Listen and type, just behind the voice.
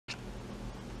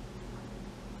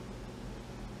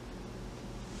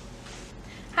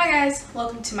Hi guys,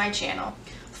 welcome to my channel.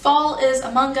 Fall is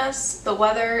among us, the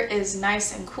weather is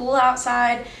nice and cool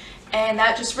outside, and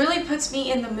that just really puts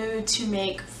me in the mood to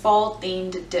make fall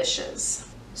themed dishes.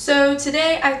 So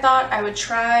today I thought I would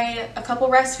try a couple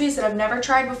recipes that I've never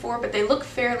tried before, but they look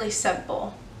fairly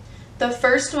simple. The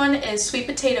first one is sweet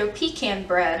potato pecan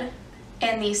bread,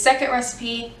 and the second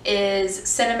recipe is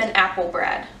cinnamon apple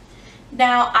bread.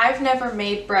 Now, I've never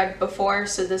made bread before,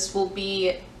 so this will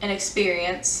be an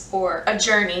experience, or a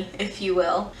journey, if you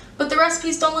will. But the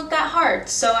recipes don't look that hard,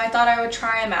 so I thought I would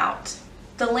try them out.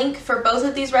 The link for both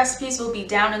of these recipes will be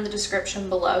down in the description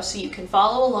below, so you can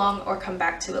follow along or come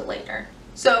back to it later.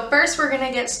 So first we're going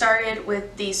to get started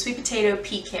with the sweet potato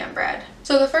pecan bread.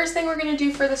 So the first thing we're going to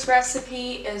do for this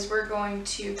recipe is we're going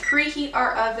to preheat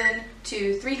our oven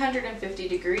to 350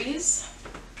 degrees.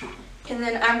 And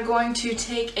then I'm going to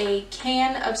take a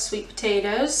can of sweet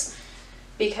potatoes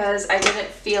because I didn't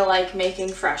feel like making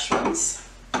fresh ones.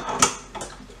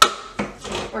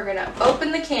 We're going to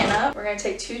open the can up. We're going to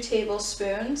take 2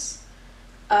 tablespoons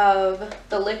of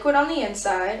the liquid on the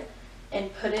inside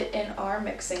and put it in our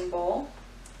mixing bowl.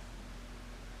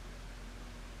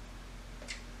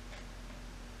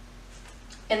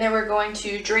 And then we're going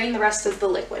to drain the rest of the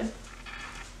liquid.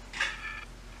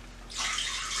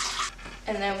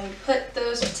 And then we put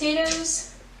those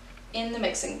potatoes in the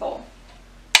mixing bowl.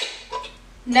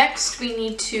 Next, we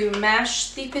need to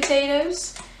mash the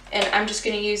potatoes, and I'm just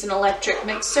going to use an electric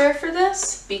mixer for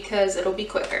this because it'll be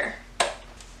quicker.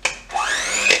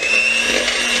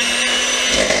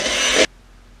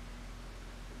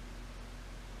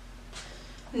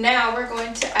 Now we're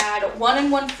going to add 1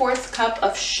 1/4 cup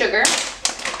of sugar.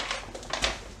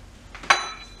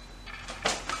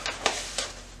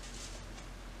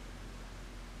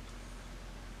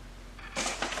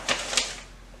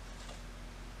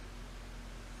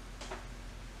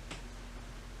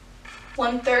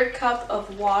 One-third cup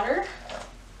of water,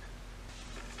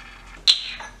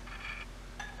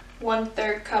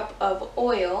 1/3 cup of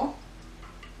oil,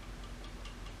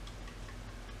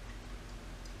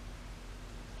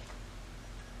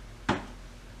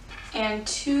 and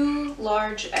 2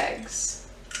 large eggs.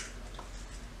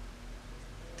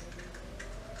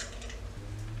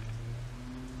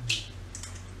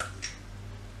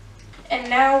 And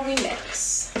now we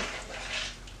mix.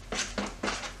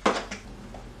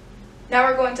 Now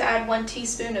we're going to add 1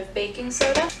 teaspoon of baking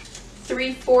soda,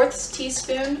 3/4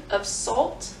 teaspoon of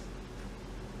salt,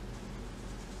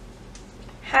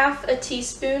 half a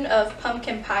teaspoon of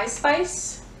pumpkin pie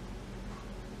spice,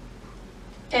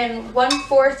 and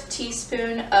 1/4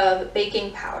 teaspoon of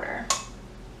baking powder.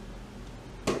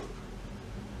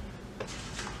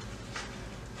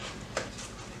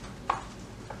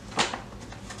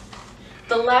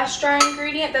 The last dry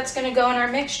ingredient that's going to go in our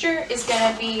mixture is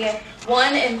going to be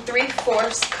 1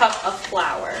 3/4 cup of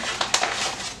flour.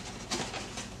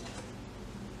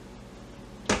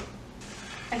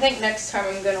 I think next time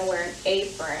I'm going to wear an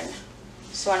apron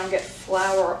so I don't get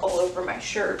flour all over my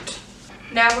shirt.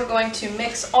 Now we're going to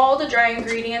mix all the dry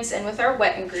ingredients in with our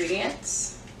wet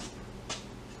ingredients.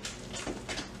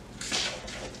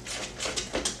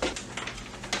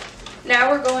 Now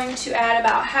we're going to add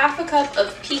about half a cup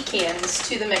of pecans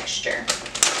to the mixture.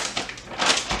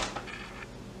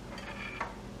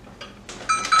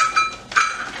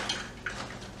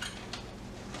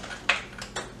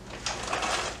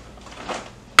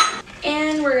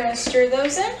 And we're going to stir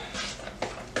those in.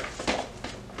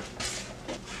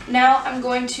 Now I'm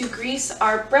going to grease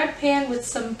our bread pan with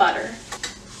some butter.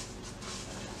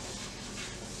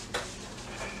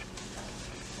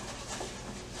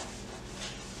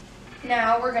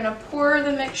 Now we're going to pour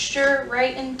the mixture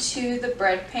right into the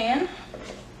bread pan.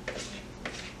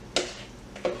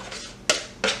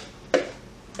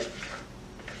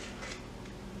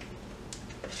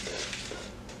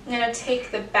 I'm going to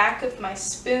take the back of my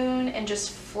spoon and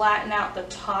just flatten out the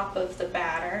top of the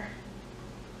batter.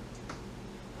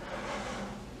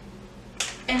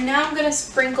 And now I'm going to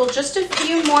sprinkle just a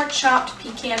few more chopped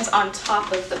pecans on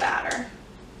top of the batter.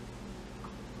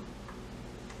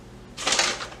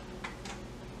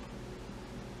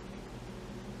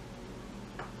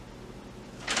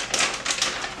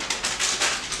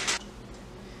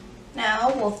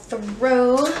 Now we'll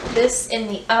throw this in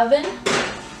the oven.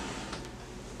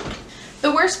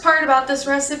 The worst part about this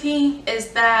recipe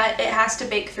is that it has to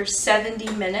bake for 70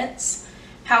 minutes.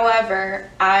 However,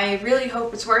 I really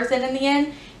hope it's worth it in the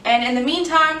end. And in the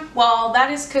meantime, while that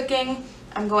is cooking,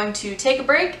 I'm going to take a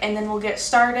break and then we'll get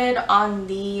started on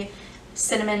the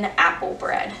cinnamon apple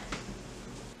bread.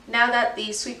 Now that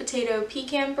the sweet potato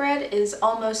pecan bread is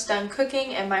almost done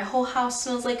cooking and my whole house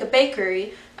smells like a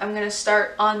bakery, I'm going to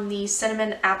start on the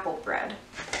cinnamon apple bread.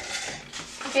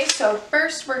 Okay, so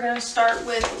first we're going to start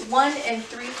with 1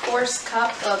 3/4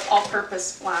 cup of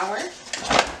all-purpose flour.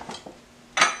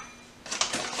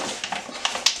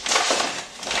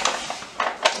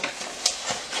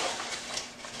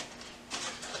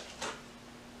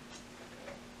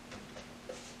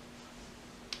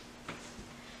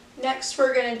 Next,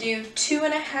 we're going to do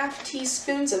 2½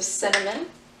 teaspoons of cinnamon.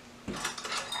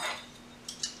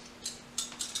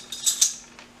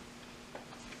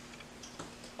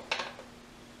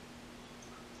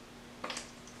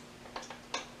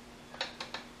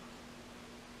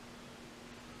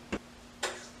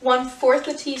 One-fourth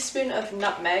a teaspoon of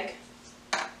nutmeg.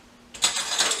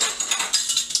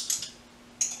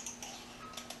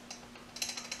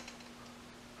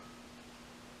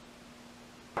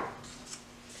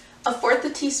 A fourth a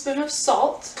teaspoon of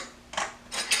salt.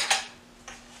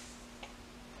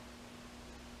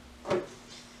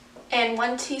 And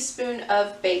 1 teaspoon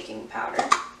of baking powder.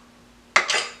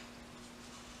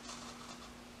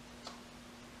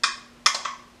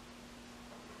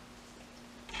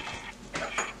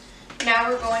 Now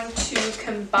we're going to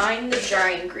combine the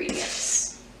dry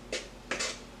ingredients.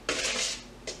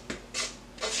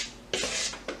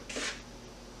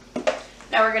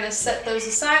 Now we're going to set those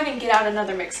aside and get out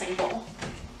another mixing bowl.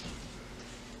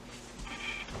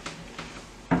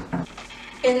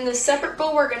 In the separate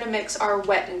bowl, we're going to mix our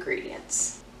wet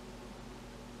ingredients.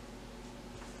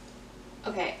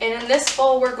 Okay, and in this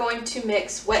bowl, we're going to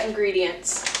mix wet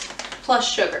ingredients plus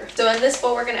sugar. So in this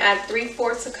bowl, we're going to add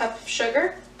 3/4 a cup of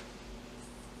sugar.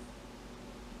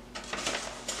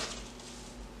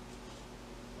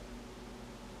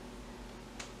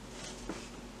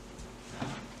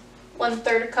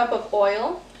 One-third a cup of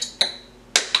oil.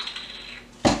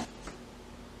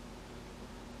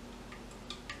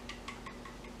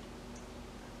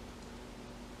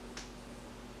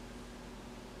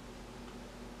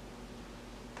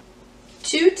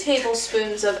 Two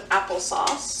tablespoons of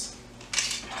applesauce.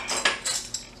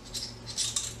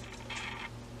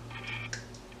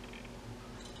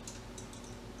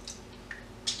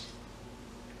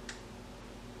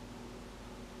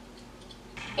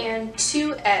 And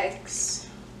 2 eggs.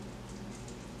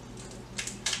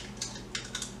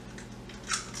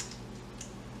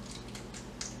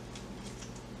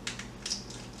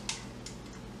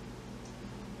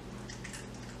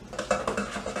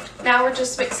 Now we're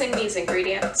just mixing these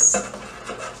ingredients.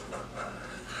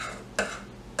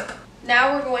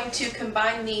 Now we're going to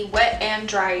combine the wet and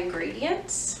dry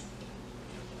ingredients.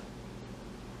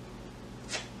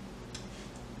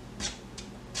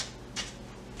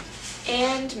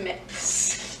 And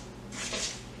mix.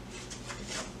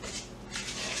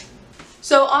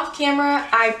 So off camera,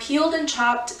 I peeled and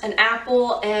chopped an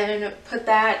apple and put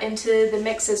that into the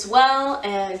mix as well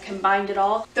and combined it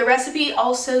all. The recipe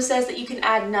also says that you can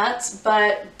add nuts,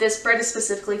 but this bread is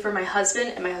specifically for my husband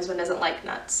and my husband doesn't like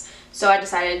nuts. So I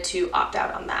decided to opt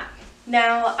out on that.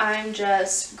 Now I'm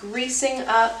just greasing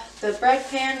up the bread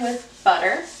pan with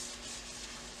butter.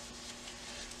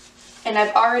 And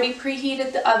I've already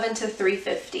preheated the oven to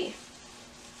 350.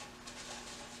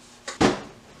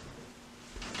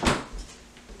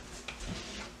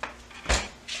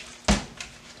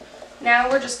 Now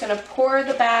we're just going to pour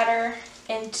the batter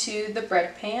into the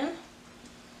bread pan.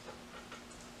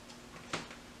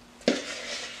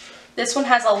 This one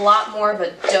has a lot more of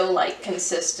a dough-like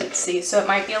consistency, so it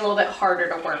might be a little bit harder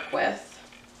to work with.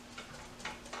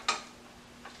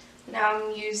 Now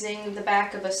I'm using the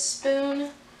back of a spoon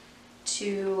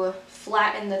to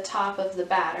flatten the top of the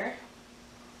batter.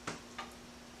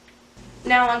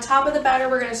 Now on top of the batter,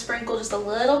 we're going to sprinkle just a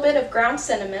little bit of ground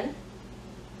cinnamon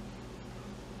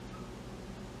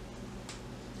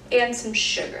and some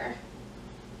sugar.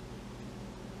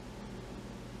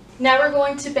 Now we're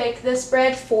going to bake this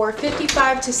bread for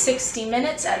 55 to 60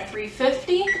 minutes at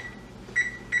 350.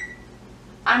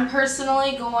 I'm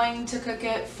personally going to cook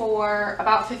it for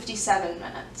about 57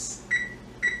 minutes.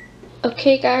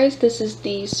 Okay guys, this is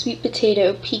the sweet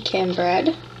potato pecan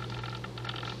bread.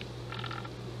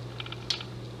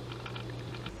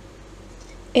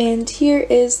 And here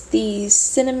is the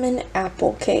cinnamon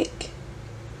apple cake.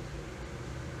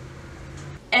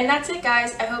 And that's it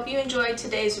guys, I hope you enjoyed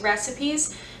today's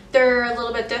recipes. They're a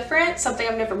little bit different, something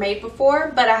I've never made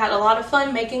before, but I had a lot of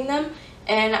fun making them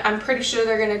and I'm pretty sure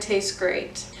they're going to taste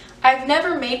great. I've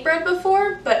never made bread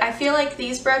before, but I feel like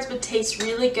these breads would taste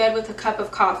really good with a cup of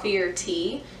coffee or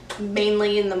tea,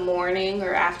 mainly in the morning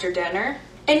or after dinner.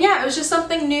 And yeah, it was just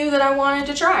something new that I wanted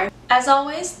to try. As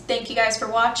always, thank you guys for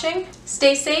watching.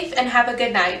 Stay safe and have a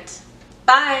good night.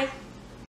 Bye!